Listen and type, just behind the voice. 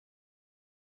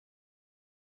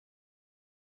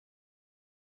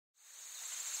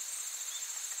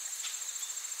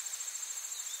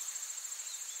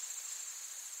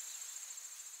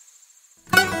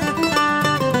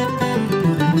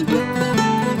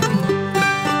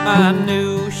My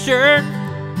new shirt,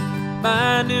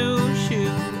 my new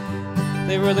shoes,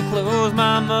 they were the clothes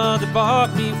my mother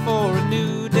bought me for a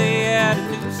new day at a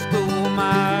new school.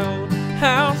 My old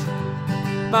house,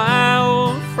 my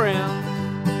old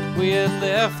friends, we had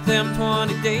left them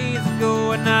 20 days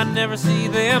ago and I'd never see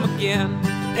them again.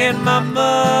 And my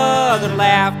mother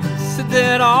laughed and said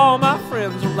that all my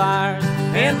friends were liars.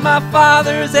 And my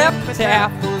father's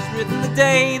epitaph was written the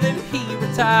day that he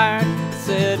retired. It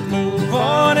said, move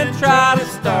on and try to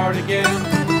start again.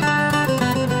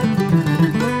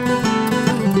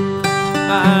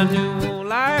 My new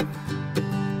life,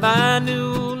 my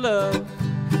new love.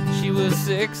 She was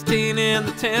 16 in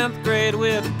the 10th grade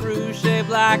with a bruise shaped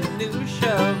like a new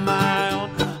shove. My own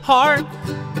heart,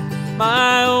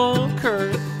 my own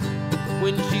curse.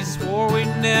 When she swore we'd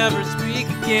never speak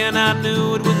again, I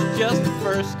knew it was just the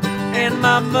first. And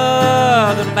my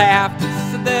mother laughed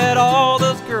and said that all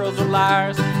those girls are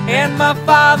liars. And my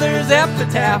father's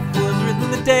epitaph was written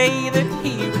the day that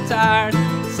he retired.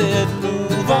 It said,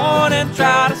 move on and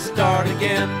try to start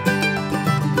again.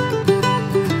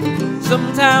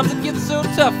 Sometimes it gets so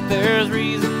tough, there's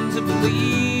reason to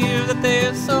believe that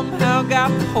they've somehow got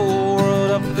the whole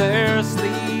world up their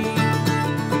sleeve.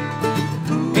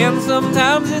 And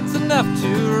sometimes it's enough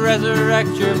to resurrect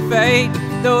your fate,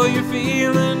 though you're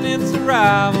feeling its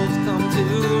arrival's come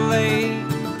too late.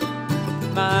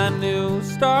 My new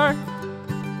start,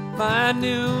 my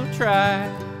new try,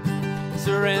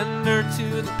 surrender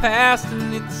to the past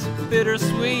and it's a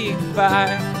bittersweet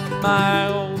goodbye. My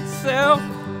old self,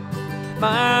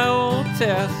 my old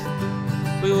test,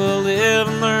 we will live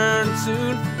and learn and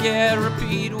soon forget,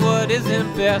 repeat what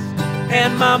isn't best.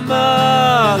 And my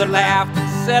mother laughed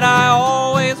and said I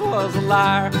always was a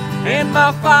liar. And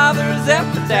my father's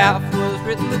epitaph was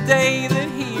written the day that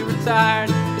he retired.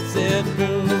 It said,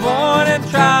 move on and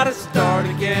try to start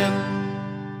again.